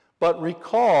But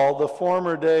recall the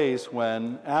former days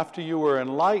when, after you were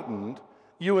enlightened,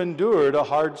 you endured a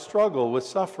hard struggle with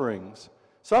sufferings,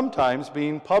 sometimes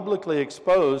being publicly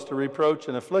exposed to reproach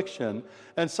and affliction,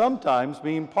 and sometimes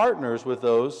being partners with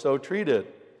those so treated.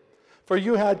 For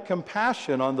you had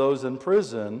compassion on those in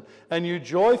prison, and you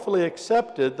joyfully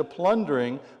accepted the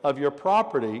plundering of your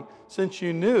property, since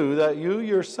you knew that you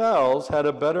yourselves had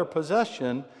a better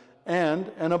possession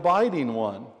and an abiding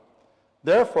one.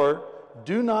 Therefore,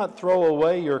 do not throw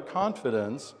away your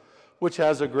confidence, which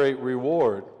has a great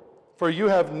reward. For you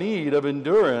have need of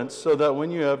endurance, so that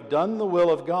when you have done the will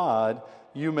of God,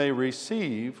 you may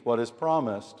receive what is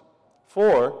promised.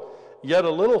 For yet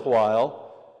a little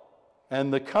while,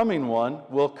 and the coming one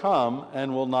will come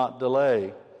and will not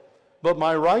delay. But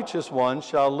my righteous one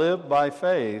shall live by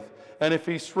faith, and if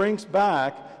he shrinks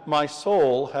back, my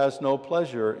soul has no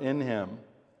pleasure in him.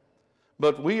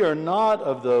 But we are not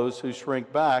of those who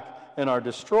shrink back and are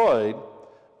destroyed,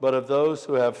 but of those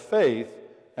who have faith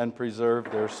and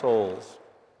preserve their souls.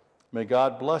 May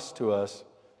God bless to us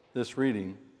this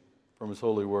reading from his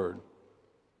holy word.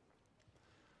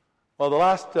 Well, the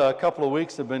last couple of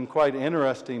weeks have been quite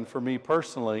interesting for me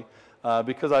personally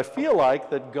because I feel like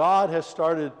that God has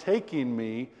started taking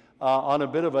me on a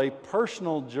bit of a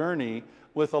personal journey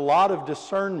with a lot of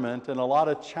discernment and a lot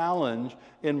of challenge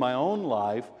in my own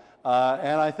life.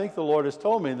 And I think the Lord has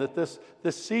told me that this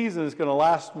season is going to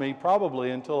last me probably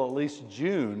until at least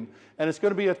June. And it's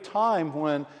going to be a time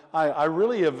when I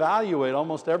really evaluate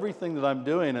almost everything that I'm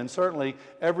doing, and certainly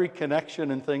every connection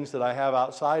and things that I have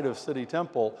outside of City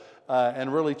Temple,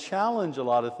 and really challenge a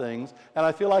lot of things. And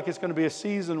I feel like it's going to be a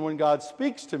season when God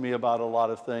speaks to me about a lot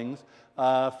of things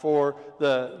for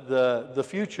the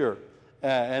future.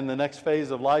 And the next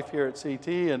phase of life here at CT,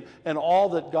 and all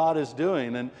that God is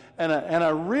doing. And I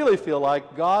really feel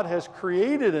like God has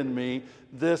created in me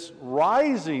this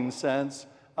rising sense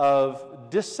of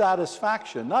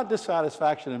dissatisfaction. Not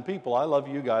dissatisfaction in people. I love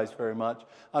you guys very much.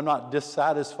 I'm not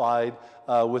dissatisfied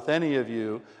with any of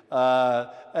you.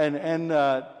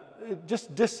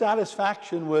 Just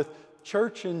dissatisfaction with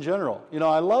church in general. You know,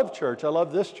 I love church. I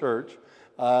love this church.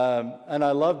 And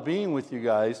I love being with you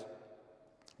guys.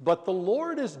 But the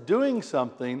Lord is doing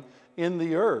something in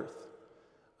the earth.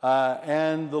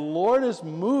 And the Lord is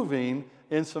moving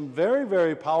in some very,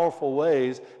 very powerful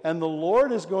ways. And the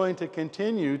Lord is going to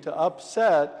continue to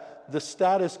upset the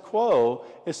status quo,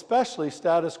 especially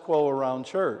status quo around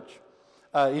church.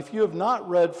 If you have not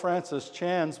read Francis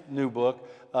Chan's new book,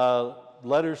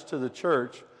 Letters to the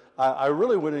Church, I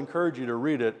really would encourage you to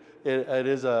read it. It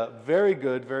is a very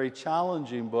good, very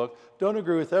challenging book. Don't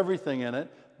agree with everything in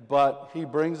it, but he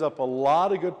brings up a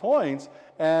lot of good points,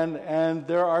 and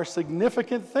there are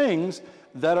significant things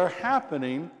that are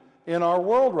happening in our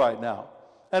world right now.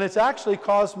 And it's actually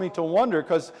caused me to wonder,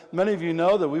 because many of you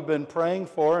know that we've been praying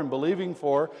for and believing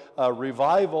for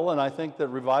revival, and I think that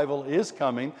revival is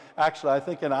coming. Actually, I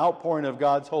think an outpouring of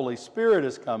God's Holy Spirit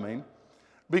is coming,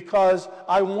 because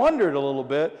I wondered a little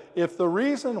bit if the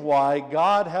reason why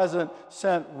God hasn't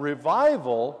sent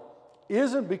revival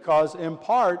isn't because, in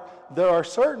part, there are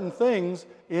certain things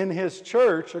in his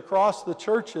church, across the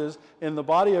churches in the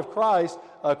body of Christ,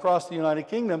 across the United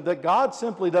Kingdom, that God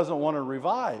simply doesn't want to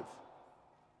revive.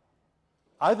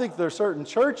 I think there are certain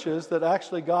churches that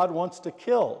actually God wants to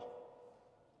kill.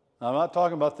 Now, I'm not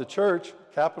talking about the church,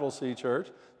 capital C church,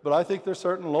 but I think there's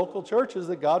certain local churches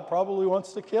that God probably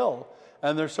wants to kill.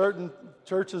 And there's certain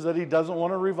churches that he doesn't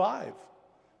want to revive.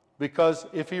 Because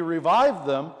if he revived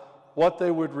them, what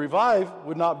they would revive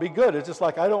would not be good. It's just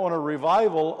like I don't want a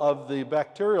revival of the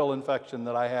bacterial infection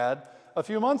that I had a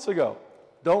few months ago.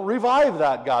 Don't revive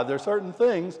that, God. There are certain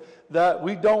things that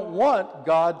we don't want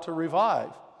God to revive.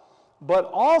 But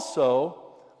also,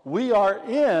 we are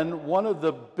in one of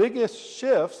the biggest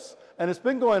shifts, and it's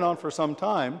been going on for some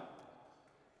time.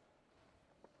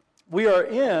 We are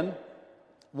in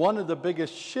one of the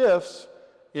biggest shifts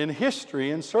in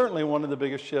history, and certainly one of the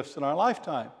biggest shifts in our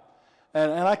lifetime.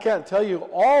 And I can't tell you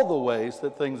all the ways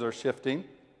that things are shifting,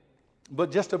 but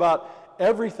just about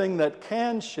everything that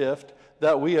can shift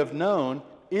that we have known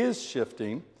is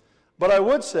shifting. But I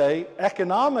would say,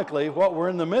 economically, what we're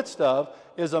in the midst of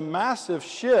is a massive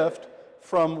shift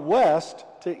from west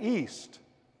to east.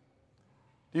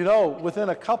 You know, within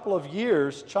a couple of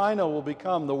years, China will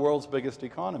become the world's biggest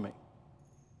economy.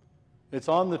 It's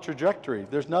on the trajectory.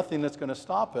 There's nothing that's going to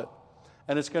stop it,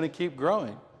 and it's going to keep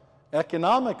growing.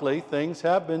 Economically, things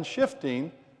have been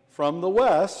shifting from the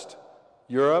West,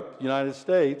 Europe, United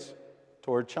States,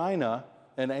 toward China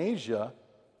and Asia,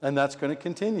 and that's going to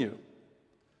continue.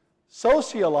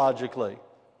 Sociologically,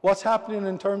 what's happening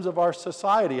in terms of our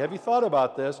society? Have you thought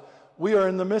about this? we are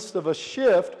in the midst of a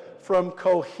shift from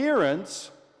coherence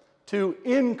to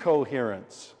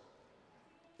incoherence.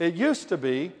 It used to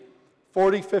be,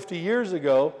 40, 50 years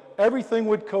ago, everything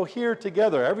would cohere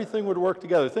together. Everything would work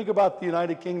together. Think about the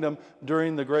United Kingdom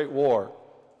during the Great War.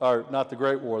 Or not the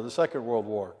Great War, the Second World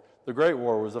War. The Great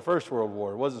War was the First World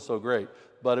War. It wasn't so great,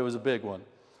 but it was a big one.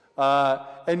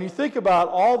 And you think about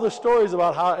all the stories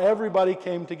about how everybody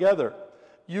came together.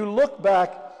 You look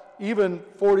back even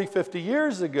 40, 50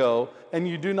 years ago, and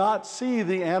you do not see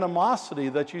the animosity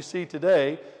that you see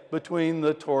today between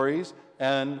the Tories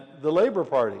and the Labour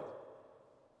Party.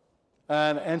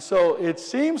 And so it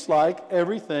seems like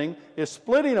everything is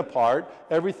splitting apart,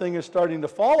 everything is starting to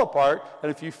fall apart, and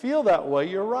if you feel that way,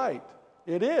 you're right.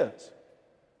 It is.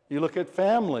 You look at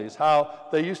families, how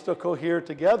they used to cohere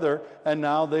together, and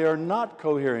now they are not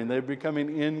cohering. They're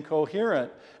becoming incoherent.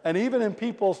 And even in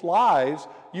people's lives,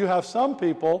 you have some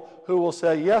people who will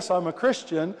say, yes, I'm a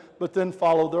Christian, but then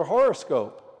follow their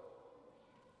horoscope.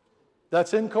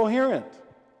 That's incoherent.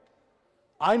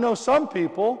 I know some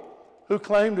people who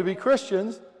claim to be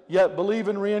Christians, yet believe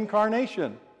in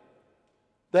reincarnation.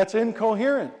 That's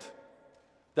incoherent.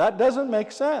 That doesn't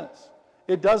make sense.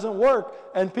 It doesn't work.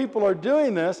 And people are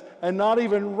doing this and not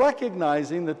even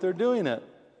recognizing that they're doing it.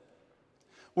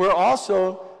 We're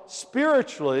also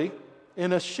spiritually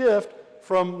in a shift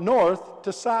from north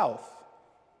to south.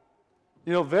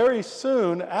 You know, very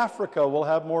soon Africa will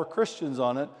have more Christians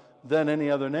on it than any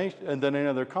other nation, than any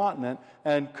other continent,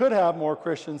 and could have more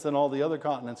Christians than all the other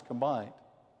continents combined.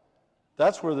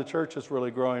 That's where the church is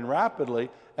really growing rapidly,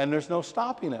 and there's no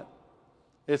stopping it.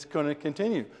 It's going to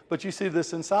continue. But you see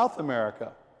this in South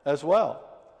America as well.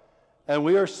 And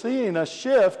we are seeing a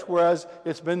shift, whereas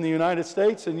it's been the United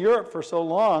States and Europe for so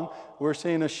long, we're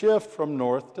seeing a shift from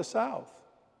north to south.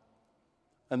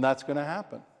 And that's going to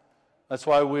happen. That's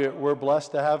why we're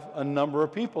blessed to have a number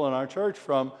of people in our church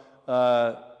from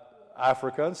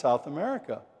Africa and South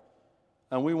America.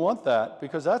 And we want that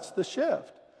because that's the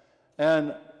shift.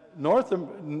 And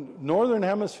Northern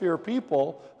Hemisphere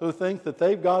people who think that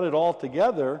they've got it all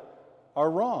together are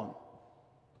wrong.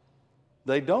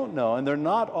 They don't know, and they're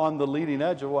not on the leading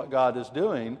edge of what God is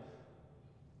doing.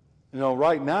 You know,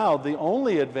 right now, the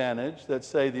only advantage that,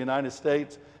 say, the United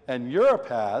States and Europe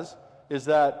has is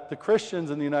that the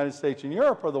Christians in the United States and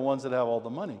Europe are the ones that have all the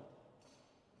money.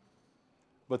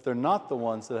 But they're not the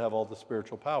ones that have all the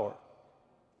spiritual power.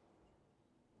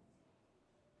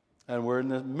 And we're in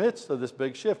the midst of this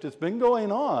big shift. It's been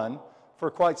going on for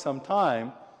quite some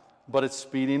time, but it's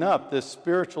speeding up, this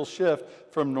spiritual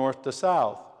shift from north to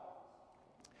south.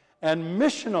 And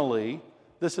missionally,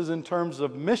 this is in terms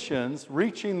of missions,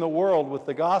 reaching the world with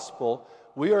the gospel,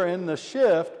 we are in the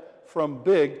shift from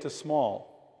big to small.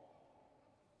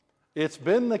 It's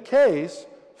been the case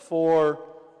for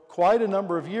quite a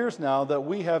number of years now that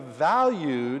we have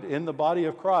valued in the body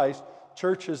of Christ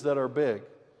churches that are big.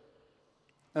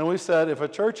 And we said if a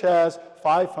church has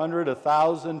 500,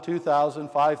 1,000, 2,000,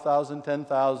 5,000,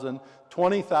 10,000,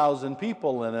 20,000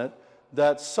 people in it,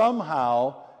 that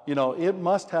somehow, you know, it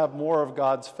must have more of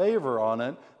God's favor on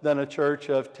it than a church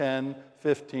of 10,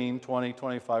 15, 20,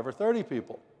 25, or 30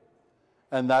 people.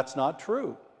 And that's not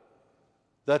true.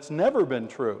 That's never been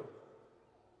true.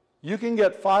 You can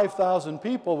get 5,000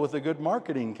 people with a good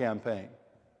marketing campaign.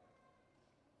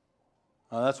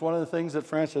 That's one of the things that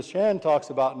Francis Chan talks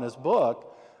about in his book,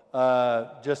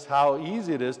 just how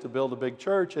easy it is to build a big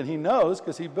church. And he knows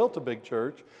because he built a big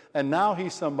church, and now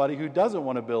he's somebody who doesn't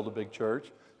want to build a big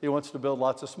church. He wants to build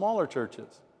lots of smaller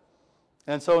churches.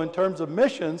 And so in terms of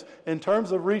missions, in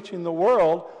terms of reaching the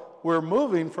world, we're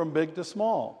moving from big to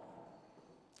small.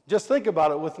 Just think about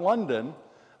it with London.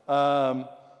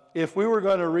 If we were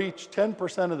going to reach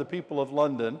 10% of the people of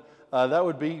London, that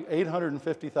would be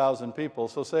 850,000 people.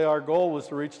 So say our goal was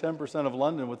to reach 10% of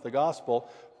London with the gospel.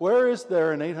 Where is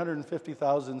there an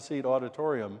 850,000 seat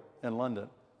auditorium in London?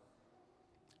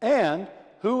 And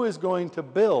who is going to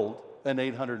build an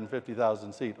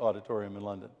 850,000 seat auditorium in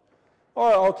London?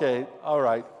 Oh, okay, all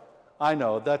right. I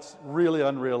know, that's really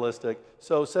unrealistic.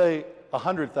 So say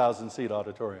 100,000 seat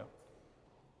auditorium.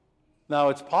 Now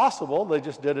it's possible, they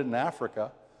just did it in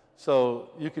Africa, so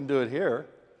you can do it here.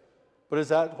 But is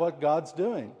that what God's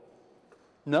doing?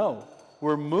 No.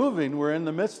 We're moving, we're in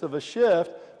the midst of a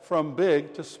shift from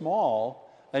big to small,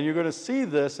 and you're going to see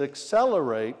this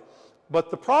accelerate, but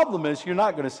the problem is you're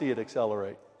not going to see it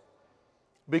accelerate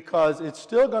because it's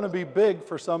still going to be big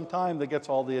for some time that gets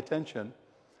all the attention,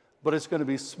 but it's going to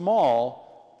be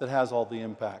small that has all the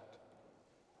impact.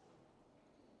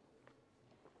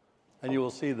 And you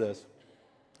will see this.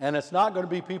 And it's not going to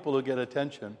be people who get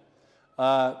attention.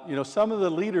 Some of the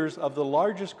leaders of the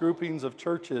largest groupings of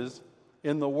churches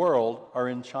in the world are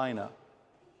in China.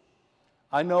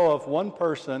 I know of one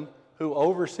person who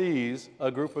oversees a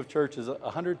group of churches,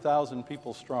 100,000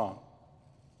 people strong.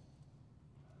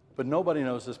 But nobody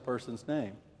knows this person's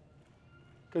name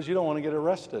because you don't want to get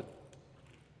arrested.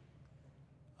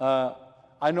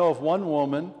 I know of one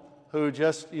woman who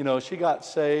just, she got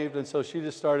saved, and so she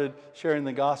just started sharing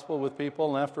the gospel with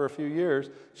people, and after a few years,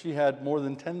 she had more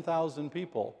than 10,000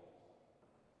 people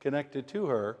connected to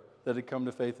her that had come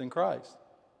to faith in Christ.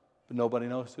 But nobody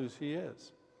knows who she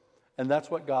is. And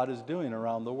that's what God is doing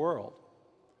around the world.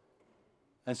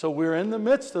 And so we're in the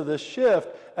midst of this shift,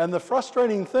 and the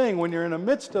frustrating thing when you're in the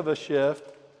midst of a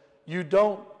shift, you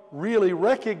don't really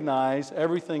recognize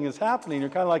everything is happening. You're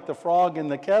kind of like the frog in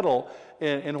the kettle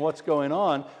in what's going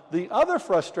on. The other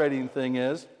frustrating thing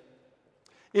is,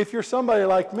 if you're somebody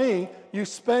like me, you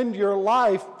spend your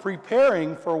life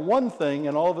preparing for one thing,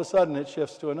 and all of a sudden it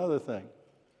shifts to another thing.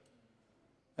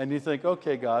 And you think,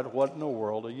 okay, God, what in the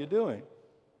world are you doing?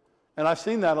 And I've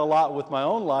seen that a lot with my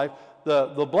own life.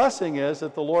 The blessing is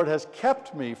that the Lord has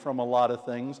kept me from a lot of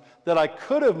things that I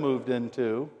could have moved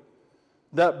into,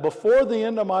 that before the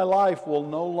end of my life will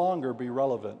no longer be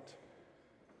relevant.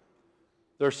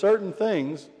 There are certain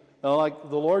things, like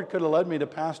the Lord could have led me to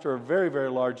pastor a very, very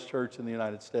large church in the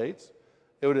United States.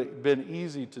 It would have been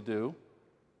easy to do,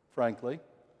 frankly.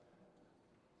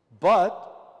 But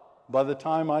by the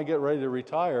time I get ready to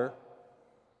retire,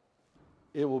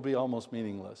 it will be almost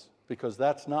meaningless because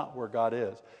that's not where God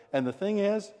is. And the thing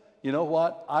is, you know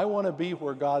what? I want to be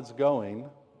where God's going.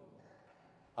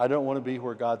 I don't want to be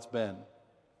where God's been.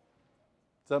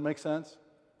 Does that make sense?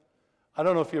 I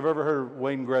don't know if you've ever heard of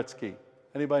Wayne Gretzky.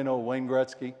 Anybody know Wayne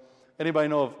Gretzky? Anybody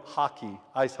know of hockey,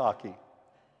 ice hockey?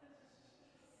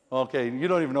 Okay, you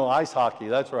don't even know ice hockey.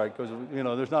 That's right, because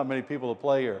there's not many people to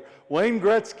play here. Wayne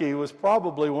Gretzky was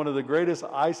probably one of the greatest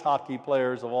ice hockey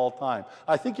players of all time.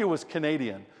 I think he was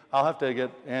Canadian. I'll have to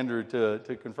get Andrew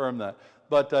to confirm that.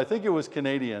 But I think it was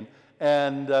Canadian.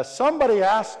 And somebody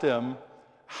asked him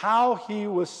how he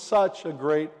was such a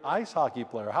great ice hockey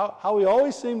player, how he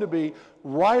always seemed to be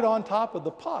right on top of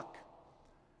the puck.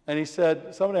 And he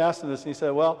said, somebody asked him this, and he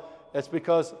said, well, it's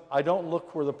because I don't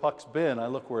look where the puck's been, I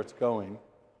look where it's going.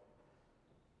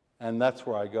 And that's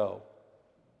where I go.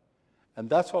 And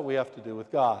that's what we have to do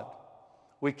with God.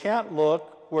 We can't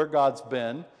look where God's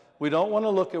been. We don't want to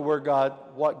look at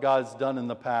what God's done in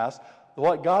the past.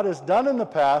 What God has done in the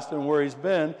past and where He's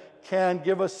been can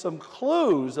give us some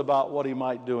clues about what He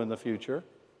might do in the future.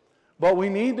 But we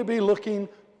need to be looking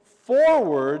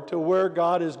forward to where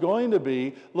God is going to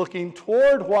be, looking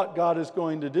toward what God is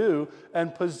going to do,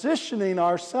 and positioning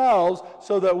ourselves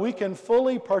so that we can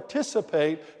fully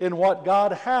participate in what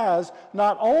God has,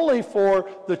 not only for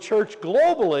the church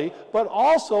globally, but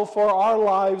also for our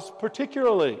lives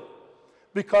particularly.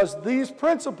 Because these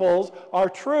principles are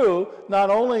true not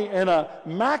only in a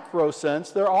macro sense,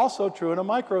 they're also true in a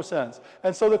micro sense.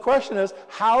 And so the question is,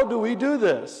 how do we do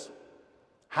this?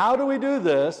 How do we do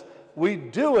this? We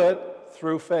do it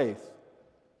through faith.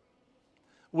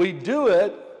 We do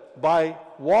it by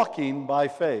walking by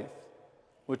faith,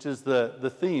 which is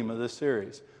the theme of this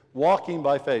series. Walking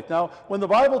by faith. Now, when the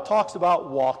Bible talks about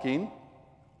walking,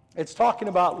 it's talking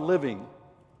about living.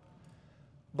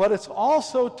 But it's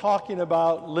also talking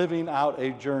about living out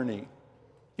a journey.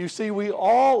 You see, we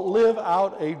all live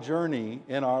out a journey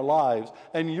in our lives,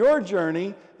 and your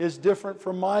journey is different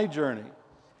from my journey.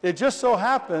 It just so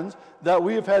happens that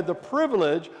we have had the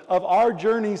privilege of our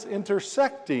journeys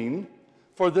intersecting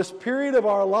for this period of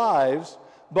our lives,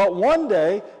 but one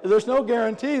day, there's no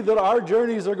guarantee that our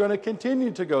journeys are going to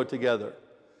continue to go together.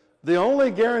 The only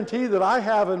guarantee that I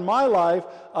have in my life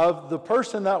of the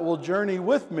person that will journey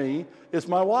with me is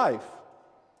my wife.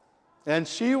 And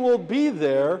she will be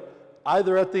there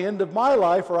either at the end of my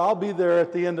life or I'll be there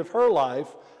at the end of her life.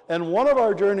 And one of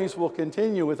our journeys will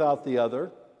continue without the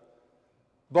other.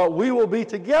 But we will be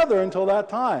together until that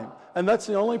time. And that's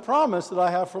the only promise that I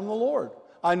have from the Lord.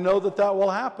 I know that that will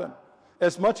happen.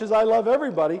 As much as I love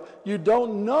everybody, you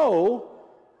don't know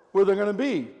where they're going to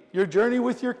be. Your journey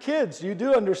with your kids, you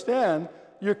do understand,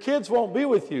 your kids won't be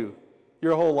with you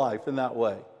your whole life in that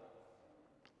way.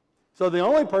 So the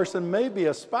only person may be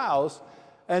a spouse,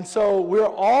 and so we're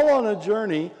all on a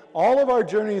journey. All of our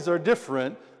journeys are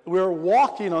different. We're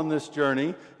walking on this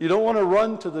journey. You don't want to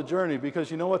run to the journey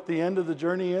because you know what the end of the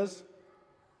journey is?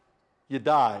 You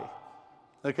die.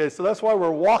 Okay, so that's why we're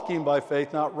walking by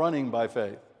faith, not running by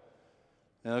faith.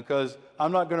 Because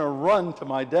I'm not going to run to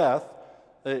my death.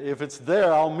 If it's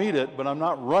there, I'll meet it, but I'm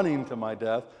not running to my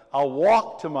death. I'll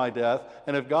walk to my death,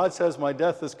 and if God says my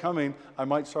death is coming, I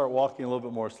might start walking a little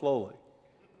bit more slowly,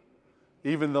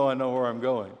 even though I know where I'm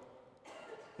going.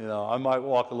 I might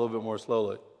walk a little bit more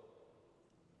slowly.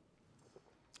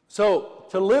 So,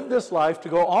 to live this life, to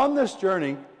go on this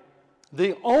journey,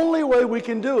 the only way we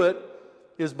can do it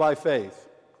is by faith.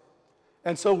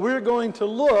 And so we're going to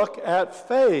look at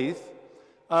faith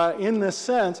in this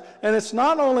sense. And it's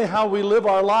not only how we live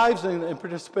our lives and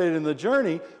participate in the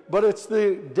journey, but it's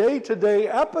the day-to-day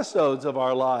episodes of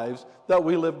our lives that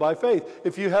we live by faith.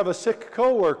 If you have a sick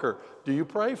coworker, do you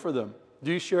pray for them?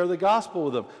 Do you share the gospel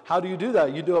with them? How do you do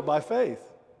that? You do it by faith.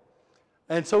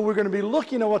 And so we're going to be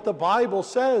looking at what the Bible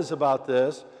says about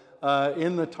this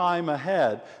in the time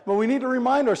ahead. But we need to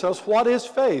remind ourselves, what is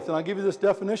faith? And I'll give you this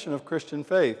definition of Christian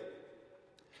faith.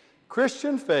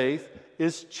 Christian faith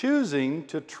is choosing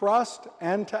to trust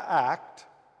and to act,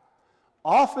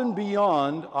 often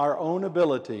beyond our own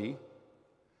ability,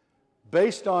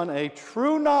 based on a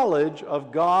true knowledge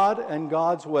of God and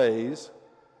God's ways,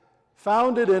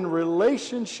 founded in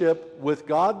relationship with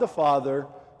God the Father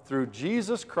through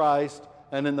Jesus Christ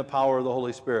and in the power of the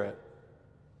Holy Spirit.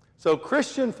 So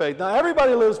Christian faith, now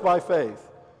everybody lives by faith.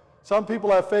 Some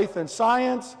people have faith in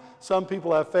science, some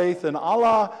people have faith in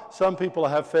Allah, some people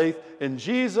have faith in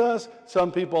Jesus,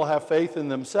 some people have faith in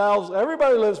themselves.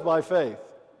 Everybody lives by faith.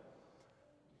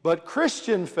 But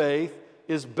Christian faith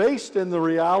is based in the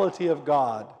reality of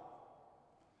God.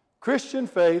 Christian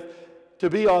faith,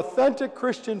 to be authentic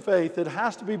Christian faith, it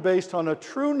has to be based on a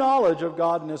true knowledge of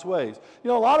God and His ways. A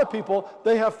lot of people,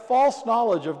 they have false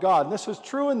knowledge of God, and this is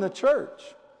true in the church.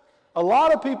 A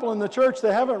lot of people in the church,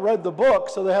 they haven't read the book,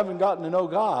 so they haven't gotten to know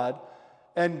God.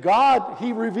 And God,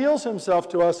 He reveals Himself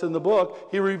to us in the book.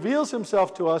 He reveals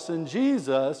Himself to us in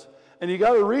Jesus. And you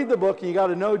got to read the book and you got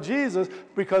to know Jesus,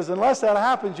 because unless that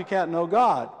happens, you can't know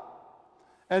God.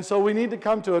 And so we need to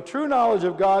come to a true knowledge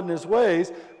of God and His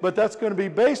ways, but that's going to be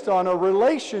based on a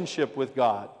relationship with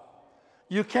God.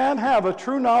 You can't have a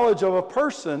true knowledge of a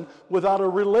person without a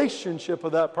relationship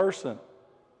with that person.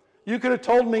 You could have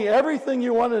told me everything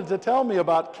you wanted to tell me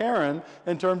about Karen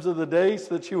in terms of the dates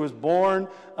that she was born,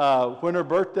 when her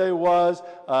birthday was,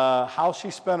 how she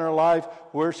spent her life,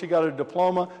 where she got her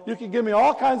diploma. You could give me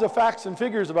all kinds of facts and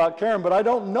figures about Karen, but I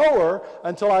don't know her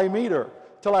until I meet her,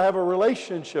 till I have a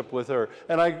relationship with her.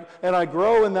 And I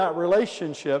grow in that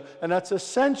relationship, and that's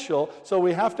essential. So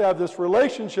we have to have this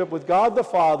relationship with God the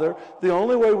Father. The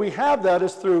only way we have that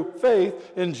is through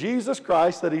faith in Jesus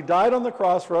Christ, that He died on the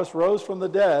cross for us, rose from the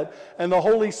dead, and the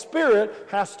Holy Spirit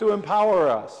has to empower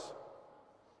us.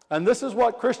 And this is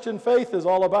what Christian faith is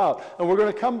all about. And we're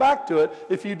going to come back to it.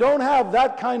 If you don't have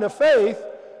that kind of faith,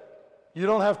 you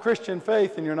don't have Christian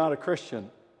faith, and you're not a Christian.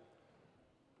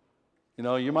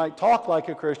 You might talk like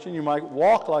a Christian, you might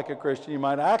walk like a Christian, you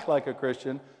might act like a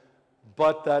Christian,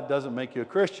 but that doesn't make you a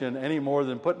Christian any more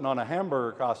than putting on a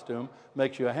hamburger costume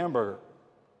makes you a hamburger.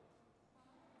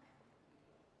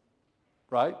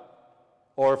 Right?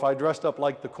 Or if I dressed up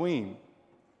like the Queen,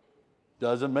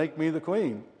 doesn't make me the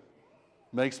Queen.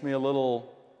 Makes me a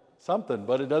little something,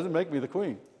 but it doesn't make me the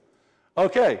Queen.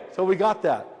 Okay, so we got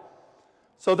that.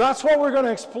 So that's what we're going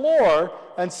to explore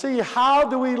and see, how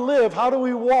do we live, how do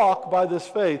we walk by this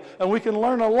faith. And we can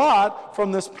learn a lot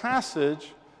from this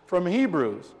passage from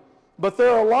Hebrews. But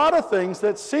there are a lot of things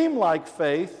that seem like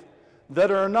faith that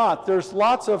are not. There's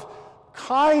lots of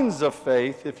kinds of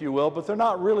faith, if you will, but they're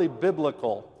not really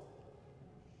biblical.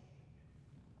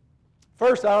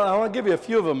 First, I want to give you a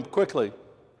few of them quickly.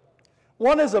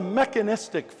 One is a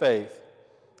mechanistic faith.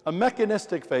 A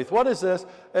mechanistic faith. What is this?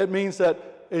 It means that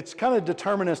it's kind of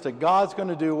deterministic. God's going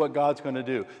to do what God's going to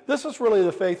do. This is really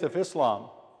the faith of Islam.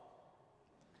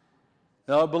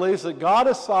 It believes that God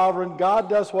is sovereign. God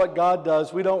does what God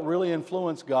does. We don't really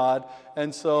influence God.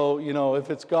 And so, if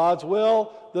it's God's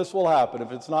will, this will happen.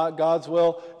 If it's not God's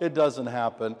will, it doesn't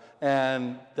happen.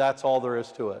 And that's all there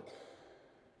is to it.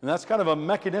 And that's kind of a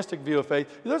mechanistic view of faith.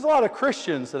 There's a lot of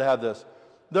Christians that have this.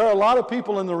 There are a lot of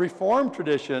people in the Reformed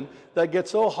tradition that get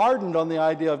so hardened on the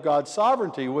idea of God's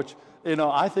sovereignty, which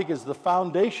I think is the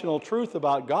foundational truth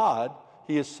about God.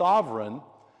 He is sovereign.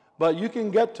 But you can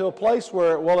get to a place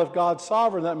where, if God's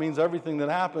sovereign, that means everything that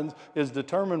happens is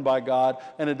determined by God,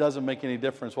 and it doesn't make any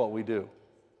difference what we do.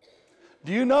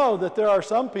 Do you know that there are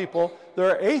some people, there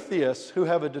are atheists who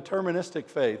have a deterministic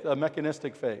faith, a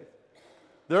mechanistic faith?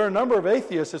 There are a number of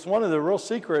atheists. It's one of the real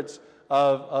secrets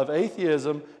of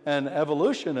atheism and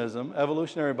evolutionism,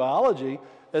 evolutionary biology.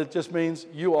 It just means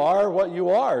you are what you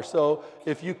are. So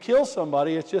if you kill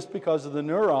somebody, it's just because of the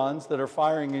neurons that are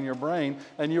firing in your brain,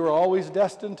 and you were always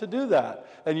destined to do that.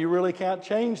 And you really can't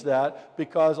change that,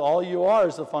 because all you are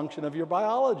is a function of your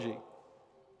biology.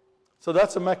 So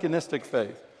that's a mechanistic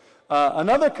faith.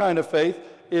 Another kind of faith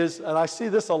is, and I see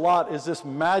this a lot, is this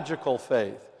magical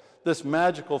faith. this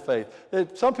magical faith.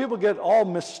 Some people get all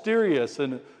mysterious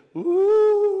and,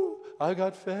 ooh, I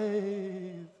got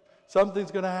faith.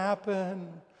 Something's going to happen.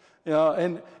 You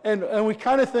know, and we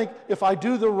kind of think if I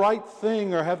do the right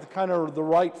thing or have the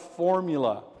right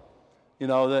formula, you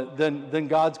know, then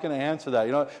God's going to answer that.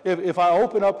 You know, if I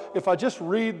open up, if I just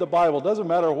read the Bible, it doesn't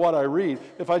matter what I read.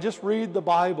 If I just read the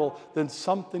Bible, then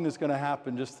something is going to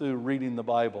happen just through reading the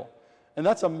Bible. And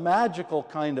that's a magical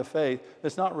kind of faith.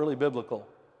 It's not really biblical.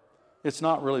 It's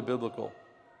not really biblical.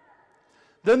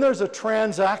 Then there's a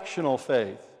transactional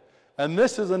faith. And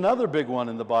this is another big one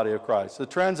in the body of Christ, the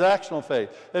transactional faith.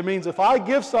 It means if I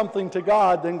give something to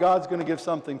God, then God's going to give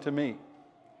something to me.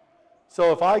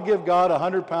 So if I give God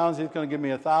 100 pounds, He's going to give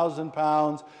me 1,000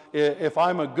 pounds. If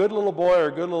I'm a good little boy or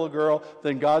a good little girl,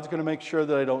 then God's going to make sure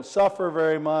that I don't suffer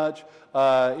very much.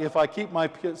 If I keep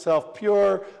myself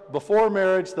pure before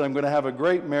marriage, then I'm going to have a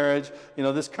great marriage. You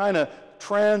know, this kind of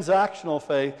transactional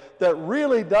faith that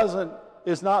really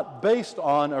is not based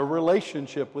on a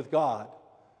relationship with God.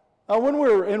 Now, when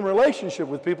we're in relationship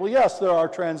with people, yes, there are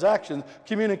transactions.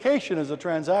 Communication is a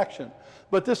transaction.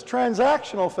 But this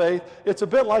transactional faith, it's a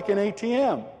bit like an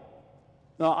ATM.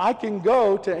 Now, I can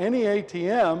go to any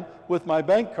ATM with my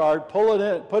bank card, pull it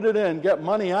in, put it in, get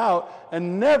money out,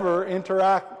 and never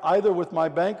interact either with my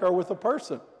bank or with a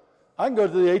person. I can go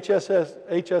to the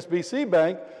HSBC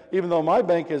bank, even though my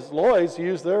bank is Lloyd's,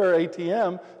 use their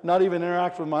ATM, not even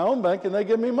interact with my own bank, and they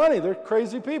give me money. They're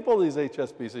crazy people, these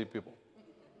HSBC people.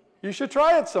 You should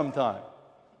try it sometime.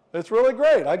 It's really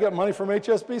great. I get money from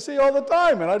HSBC all the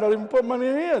time, and I don't even put money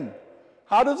in.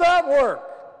 How does that work?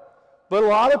 But a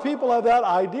lot of people have that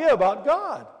idea about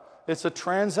God. It's a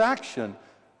transaction,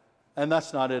 and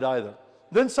that's not it either.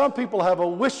 Then some people have a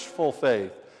wishful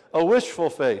faith, a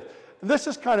wishful faith. And this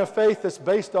is kind of faith that's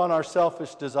based on our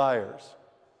selfish desires.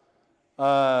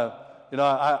 I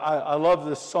love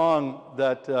this song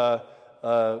that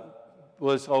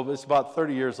it's about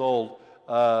 30 years old.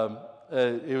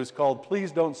 It was called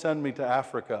 "Please Don't Send Me to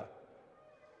Africa,"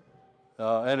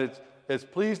 and it's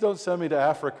 "Please don't send me to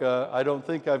Africa. I don't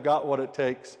think I've got what it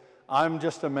takes. I'm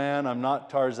just a man. I'm not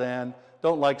Tarzan.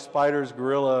 Don't like spiders,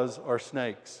 gorillas, or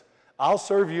snakes. I'll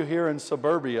serve you here in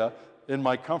suburbia in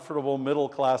my comfortable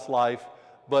middle-class life,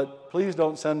 but please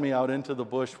don't send me out into the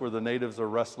bush where the natives are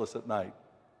restless at night."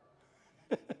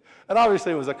 And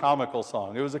obviously it was a comical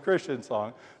song. It was a Christian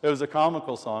song. It was a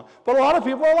comical song. But a lot of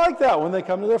people are like that when they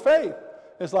come to their faith.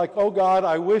 It's like, oh God,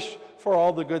 I wish for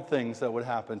all the good things that would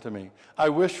happen to me. I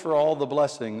wish for all the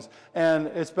blessings. And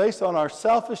it's based on our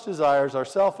selfish desires, our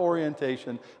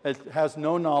self-orientation. It has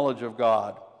no knowledge of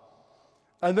God.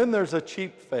 And then there's a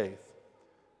cheap faith.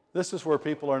 This is where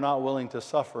people are not willing to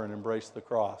suffer and embrace the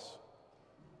cross.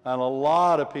 And a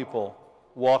lot of people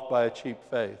walk by a cheap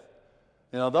faith.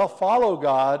 You know, they'll follow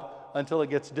God until it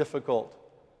gets difficult.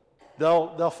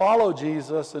 They'll follow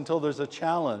Jesus until there's a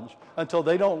challenge, until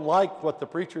they don't like what the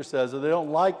preacher says, or they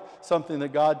don't like something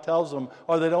that God tells them,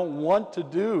 or they don't want to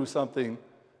do something,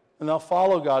 and they'll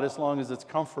follow God as long as it's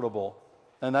comfortable.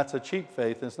 And that's a cheap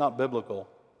faith, and it's not biblical.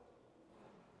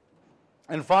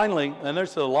 And finally, and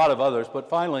there's a lot of others, but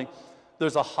finally,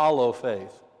 there's a hollow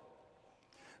faith.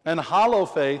 And hollow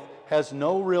faith has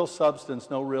no real substance,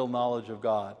 no real knowledge of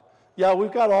God. Yeah,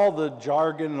 we've got all the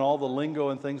jargon and all the lingo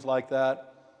and things like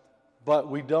that, but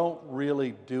we don't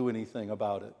really do anything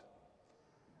about it.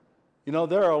 You know,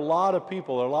 there are a lot of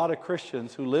people, a lot of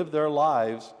Christians who live their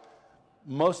lives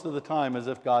most of the time as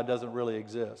if God doesn't really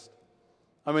exist.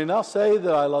 I mean, they'll say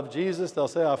that I love Jesus, they'll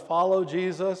say I follow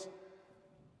Jesus,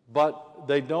 but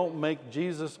they don't make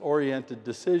Jesus-oriented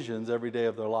decisions every day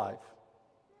of their life.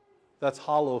 That's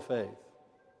hollow faith.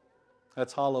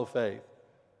 That's hollow faith.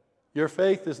 Your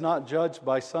faith is not judged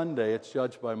by Sunday, it's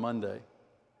judged by Monday.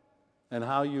 And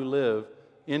how you live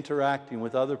interacting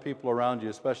with other people around you,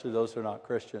 especially those who are not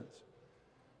Christians.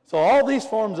 So all these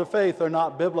forms of faith are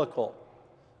not biblical.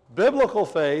 Biblical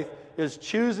faith is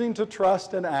choosing to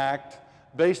trust and act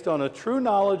based on a true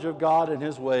knowledge of God and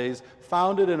His ways,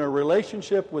 founded in a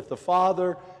relationship with the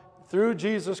Father through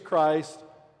Jesus Christ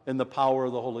in the power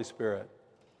of the Holy Spirit.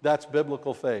 That's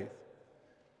biblical faith.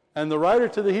 And the writer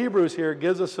to the Hebrews here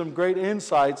gives us some great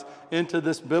insights into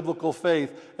this biblical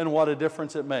faith and what a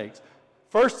difference it makes.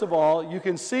 First of all, you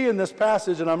can see in this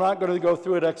passage, and I'm not going to go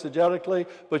through it exegetically,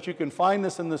 but you can find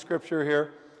this in the scripture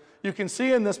here. You can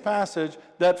see in this passage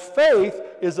that faith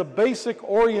is a basic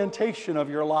orientation of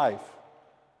your life.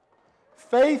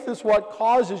 Faith is what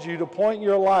causes you to point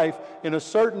your life in a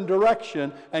certain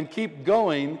direction and keep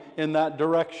going in that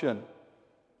direction.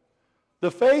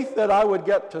 The faith that I would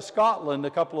get to Scotland a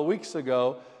couple of weeks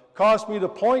ago cause me to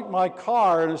point my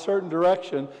car in a certain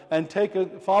direction and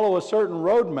follow a certain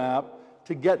roadmap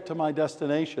to get to my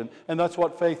destination. And that's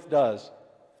what faith does.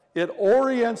 It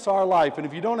orients our life. And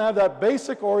if you don't have that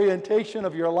basic orientation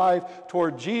of your life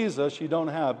toward Jesus, you don't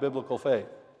have biblical faith.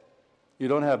 You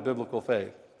don't have biblical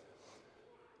faith.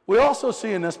 We also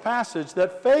see in this passage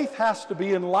that faith has to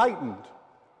be enlightened.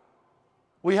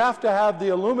 We have to have the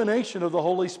illumination of the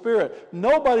Holy Spirit.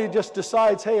 Nobody just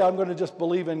decides, hey, I'm going to just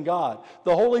believe in God.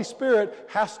 The Holy Spirit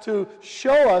has to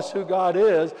show us who God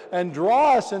is and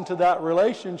draw us into that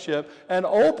relationship and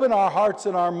open our hearts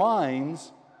and our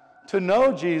minds to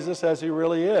know Jesus as He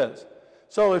really is.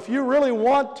 So if you really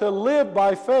want to live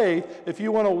by faith, if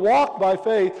you want to walk by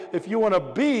faith, if you want to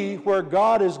be where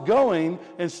God is going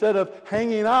instead of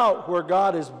hanging out where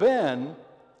God has been,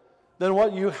 then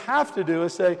what you have to do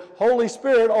is say, Holy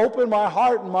Spirit, open my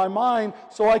heart and my mind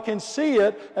so I can see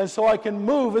it and so I can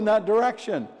move in that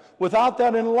direction. Without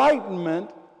that enlightenment,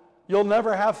 you'll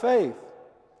never have faith.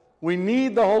 We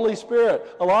need the Holy Spirit.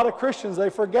 A lot of Christians,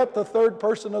 they forget the third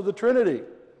person of the Trinity.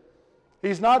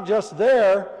 He's not just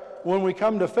there when we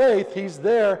come to faith. He's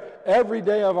there every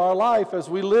day of our life as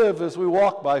we live, as we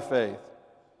walk by faith.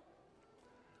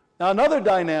 Now, another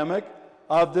dynamic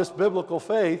of this biblical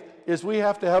faith is we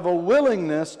have to have a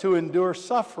willingness to endure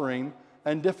suffering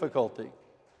and difficulty.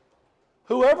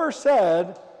 Whoever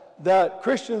said that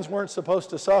Christians weren't supposed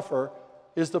to suffer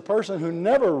is the person who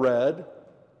never read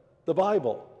the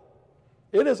Bible.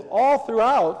 It is all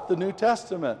throughout the New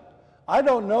Testament. I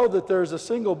don't know that there's a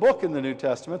single book in the New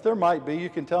Testament. There might be. You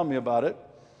can tell me about it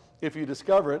if you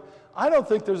discover it. I don't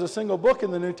think there's a single book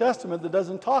in the New Testament that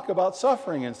doesn't talk about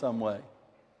suffering in some way.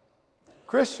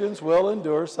 Christians will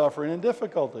endure suffering and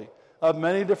difficulty of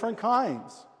many different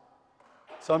kinds.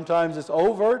 Sometimes it's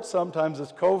overt, sometimes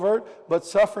it's covert, but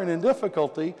suffering and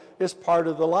difficulty is part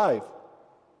of the life.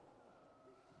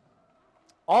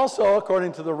 Also,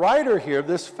 according to the writer here,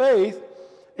 this faith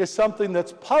is something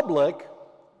that's public,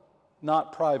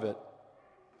 not private.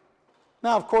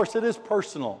 Now, of course, it is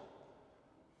personal.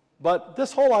 But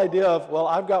this whole idea of, well,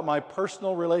 I've got my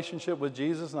personal relationship with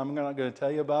Jesus and I'm not going to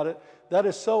tell you about it, that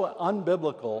is so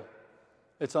unbiblical,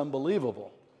 it's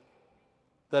unbelievable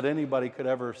that anybody could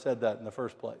ever have said that in the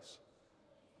first place.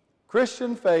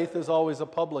 Christian faith is always a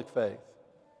public faith.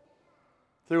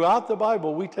 Throughout the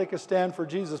Bible, we take a stand for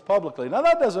Jesus publicly. Now,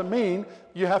 that doesn't mean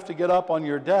you have to get up on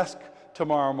your desk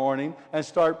tomorrow morning and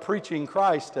start preaching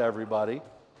Christ to everybody.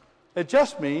 It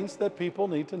just means that people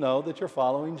need to know that you're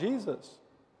following Jesus.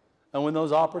 And when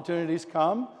those opportunities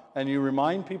come and you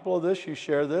remind people of this, you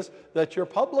share this, that you're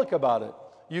public about it.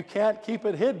 You can't keep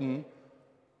it hidden.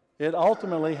 It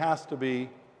ultimately has to be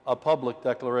a public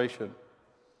declaration.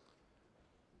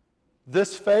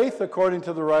 This faith, according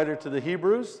to the writer to the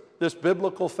Hebrews, this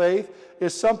biblical faith,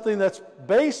 is something that's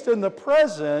based in the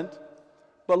present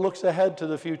but looks ahead to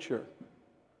the future.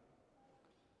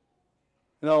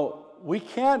 You know, we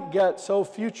can't get so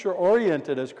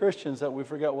future-oriented as Christians that we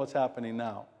forget what's happening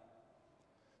now.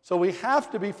 So we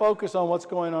have to be focused on what's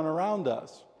going on around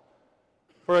us.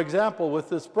 For example, with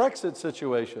this Brexit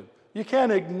situation, you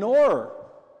can't ignore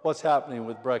what's happening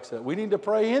with Brexit. We need to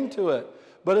pray into it.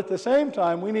 But at the same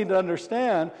time, we need to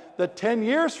understand that 10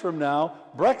 years from now,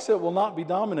 Brexit will not be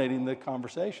dominating the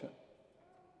conversation.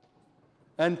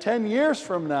 And 10 years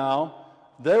from now,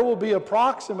 there will be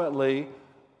approximately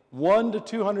 1 to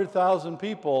 200,000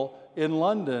 people in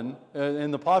London,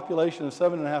 in the population of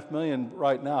 7.5 million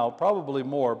right now, probably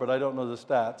more, but I don't know the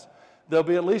stats. There'll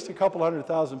be at least a couple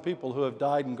 100,000 people who have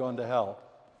died and gone to hell.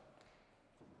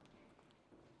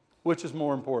 Which is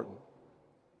more important?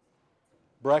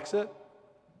 Brexit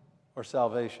or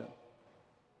salvation?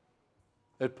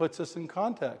 It puts us in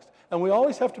context. And we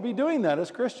always have to be doing that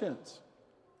as Christians.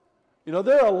 You know,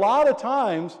 there are a lot of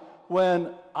times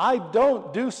when I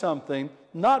don't do something,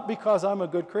 not because I'm a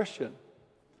good Christian.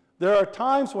 There are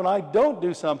times when I don't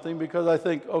do something because I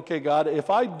think, okay, God,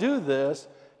 if I do this,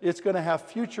 it's going to have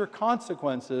future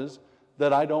consequences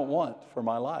that I don't want for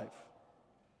my life.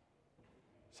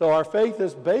 So our faith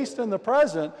is based in the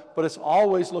present, but it's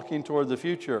always looking toward the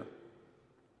future.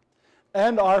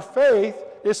 And our faith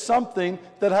is something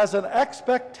that has an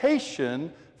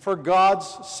expectation for God's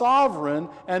sovereign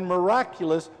and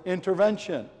miraculous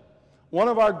intervention. One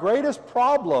of our greatest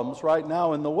problems right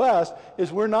now in the West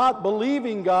is we're not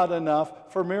believing God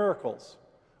enough for miracles.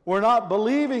 We're not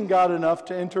believing God enough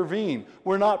to intervene.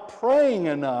 We're not praying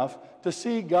enough to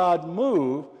see God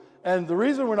move. And the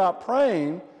reason we're not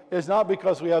praying is not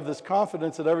because we have this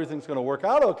confidence that everything's going to work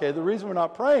out okay. The reason we're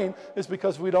not praying is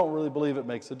because we don't really believe it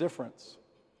makes a difference.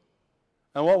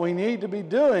 And what we need to be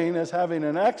doing is having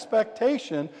an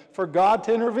expectation for God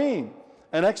to intervene.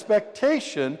 an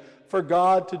expectation for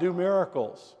God to do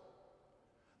miracles.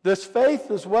 This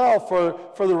faith as well,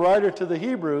 for the writer to the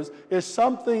Hebrews, is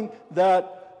something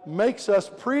that makes us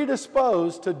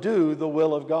predisposed to do the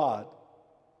will of God.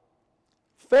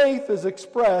 Faith is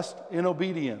expressed in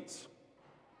obedience.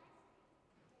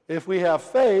 If we have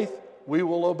faith, we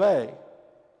will obey.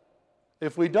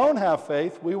 If we don't have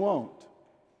faith, we won't.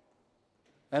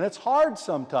 And it's hard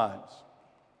sometimes,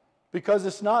 because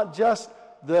it's not just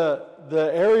the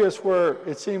areas where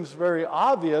it seems very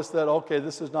obvious that, okay,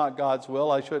 this is not God's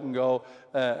will, I shouldn't go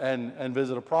and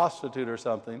visit a prostitute or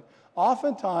something.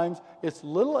 Oftentimes, it's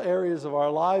little areas of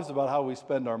our lives about how we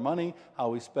spend our money, how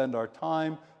we spend our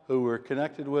time, who we're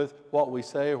connected with, what we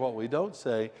say or what we don't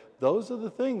say. Those are the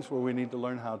things where we need to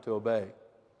learn how to obey.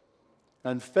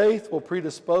 And faith will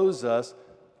predispose us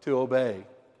to obey.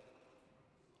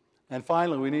 And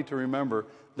finally, we need to remember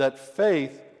that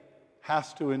faith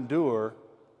has to endure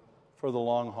for the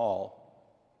long haul,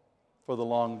 for the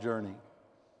long journey.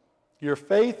 Your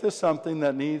faith is something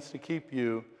that needs to keep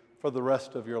you for the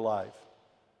rest of your life.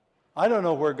 I don't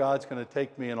know where God's going to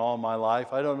take me in all my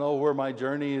life. I don't know where my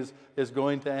journey is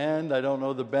going to end. I don't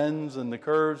know the bends and the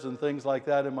curves and things like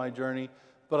that in my journey.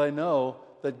 But I know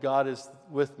that God is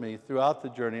with me throughout the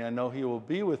journey. I know He will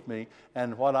be with me.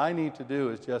 And what I need to do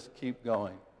is just keep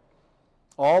going.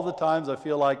 All the times I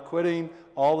feel like quitting,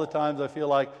 all the times I feel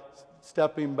like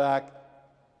stepping back,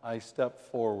 I step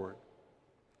forward.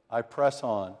 I press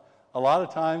on. A lot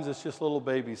of times it's just little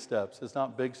baby steps. It's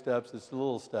not big steps, it's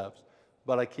little steps.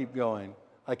 But I keep going.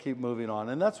 I keep moving on.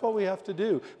 And that's what we have to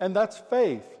do. And that's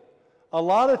faith. A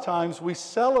lot of times we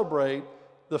celebrate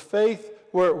the faith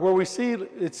where we see,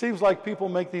 it seems like people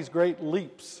make these great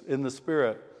leaps in the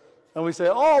Spirit. And we say,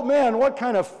 oh man, what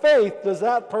kind of faith does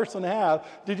that person have?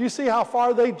 Did you see how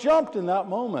far they jumped in that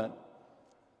moment?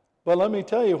 But let me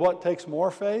tell you, what takes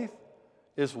more faith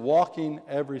is walking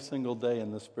every single day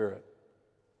in the Spirit.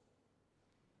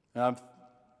 And I'm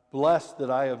blessed that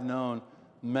I have known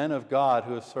men of God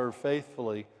who have served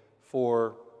faithfully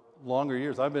for longer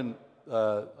years. I've been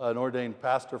an ordained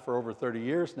pastor for over 30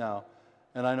 years now,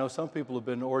 and I know some people have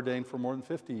been ordained for more than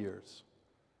 50 years,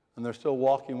 and they're still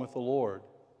walking with the Lord.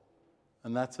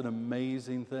 And that's an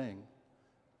amazing thing.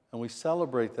 And we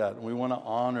celebrate that, and we want to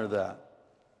honor that.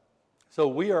 So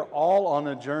we are all on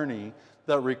a journey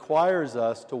that requires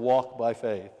us to walk by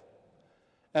faith.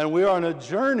 And we are on a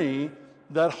journey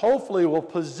that hopefully will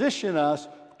position us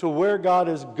to where God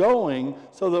is going,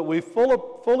 so that we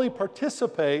fully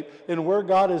participate in where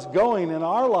God is going in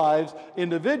our lives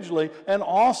individually and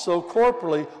also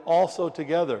corporately, also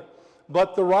together.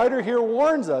 But the writer here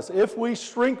warns us, if we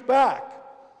shrink back,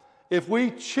 if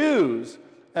we choose,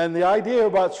 and the idea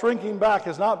about shrinking back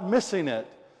is not missing it.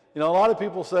 You know, a lot of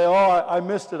people say, oh, I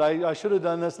missed it. I should have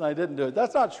done this and I didn't do it.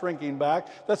 That's not shrinking back.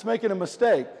 That's making a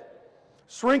mistake.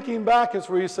 Shrinking back is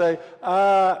where you say,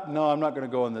 no, I'm not going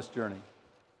to go on this journey.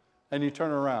 And you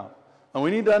turn around. And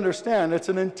we need to understand it's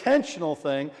an intentional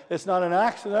thing. It's not an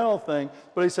accidental thing.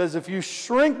 But he says if you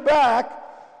shrink back,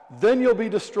 then you'll be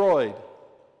destroyed.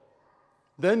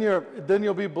 Then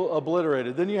you'll be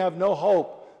obliterated. Then you have no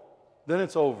hope. Then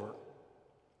it's over.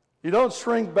 You don't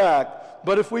shrink back.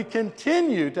 But if we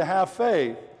continue to have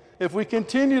faith, if we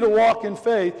continue to walk in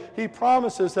faith, he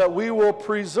promises that we will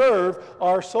preserve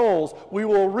our souls. We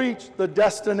will reach the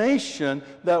destination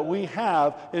that we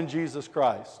have in Jesus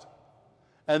Christ.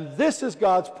 And this is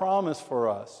God's promise for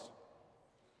us.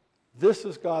 This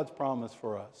is God's promise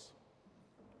for us.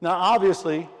 Now,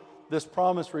 obviously, this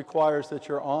promise requires that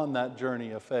you're on that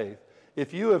journey of faith.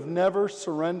 If you have never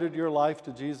surrendered your life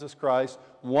to Jesus Christ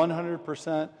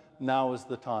 100%, now is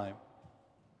the time.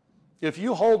 If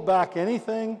you hold back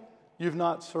anything, you've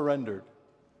not surrendered.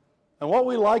 And what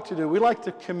we like to do, we like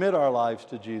to commit our lives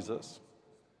to Jesus.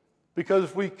 Because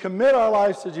if we commit our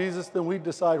lives to Jesus, then we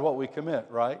decide what we commit,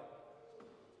 right?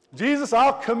 Jesus,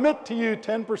 I'll commit to you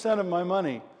 10% of my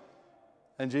money.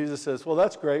 And Jesus says, well,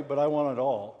 that's great, but I want it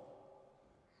all.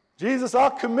 Jesus,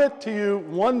 I'll commit to you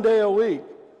 1 day a week.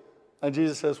 And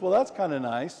Jesus says, well, that's kind of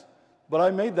nice, but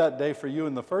I made that day for you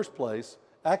in the first place.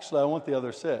 Actually, I want the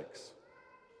other 6.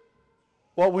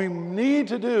 What we need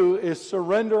to do is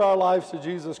surrender our lives to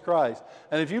Jesus Christ.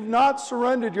 And if you've not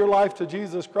surrendered your life to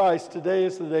Jesus Christ, today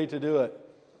is the day to do it.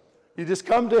 You just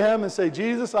come to Him and say,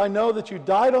 Jesus, I know that you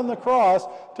died on the cross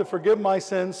to forgive my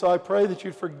sins, so I pray that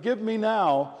you'd forgive me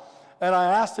now. And I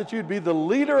ask that you'd be the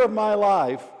leader of my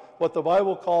life, what the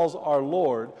Bible calls our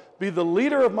Lord. Be the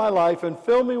leader of my life and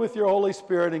fill me with your Holy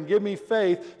Spirit and give me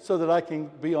faith so that I can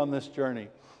be on this journey.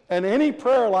 And any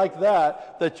prayer like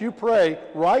that you pray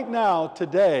right now,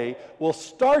 today, will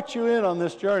start you in on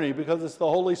this journey because it's the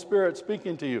Holy Spirit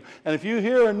speaking to you. And if you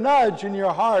hear a nudge in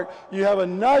your heart, you have a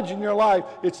nudge in your life,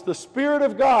 it's the Spirit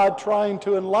of God trying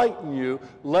to enlighten you.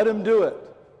 Let Him do it.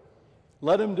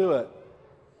 Let Him do it.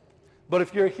 But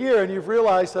if you're here and you've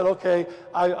realized that, okay,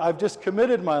 I've just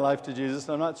committed my life to Jesus,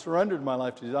 I'm not surrendered my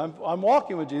life to Jesus, I'm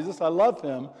walking with Jesus, I love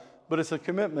Him, but it's a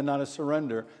commitment, not a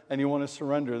surrender, and you want to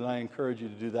surrender, then I encourage you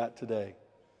to do that today.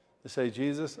 To say,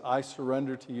 Jesus, I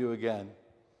surrender to you again.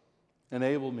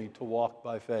 Enable me to walk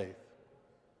by faith.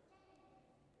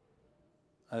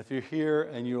 And if you're here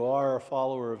and you are a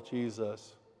follower of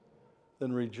Jesus,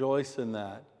 then rejoice in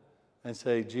that and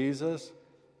say, Jesus,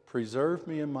 preserve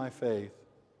me in my faith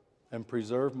and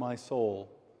preserve my soul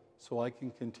so I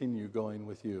can continue going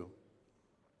with you.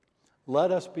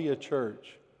 Let us be a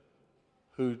church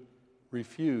who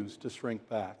refuse to shrink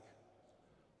back.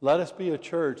 Let us be a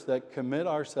church that commit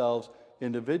ourselves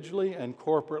individually and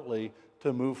corporately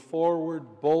to move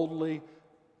forward boldly,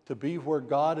 to be where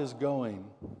God is going,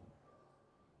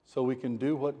 so we can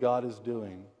do what God is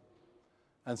doing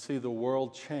and see the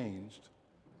world changed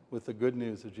with the good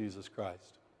news of Jesus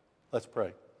Christ. Let's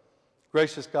pray.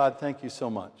 Gracious God, thank you so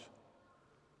much.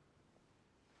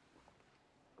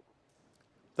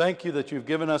 Thank you that you've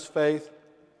given us faith.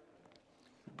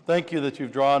 Thank you that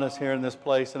you've drawn us here in this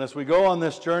place. And as we go on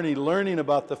this journey learning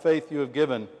about the faith you have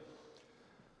given,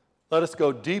 let us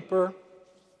go deeper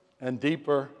and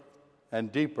deeper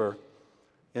and deeper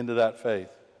into that faith.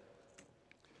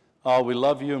 Oh, we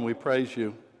love you and we praise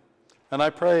you. And I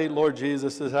pray, Lord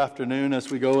Jesus, this afternoon as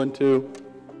we go into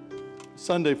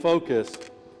Sunday Focus,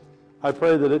 I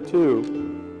pray that it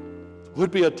too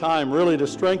would be a time really to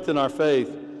strengthen our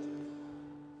faith.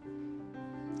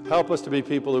 Help us to be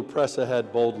people who press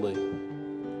ahead boldly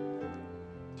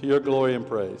to your glory and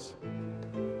praise.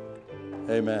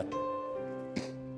 Amen.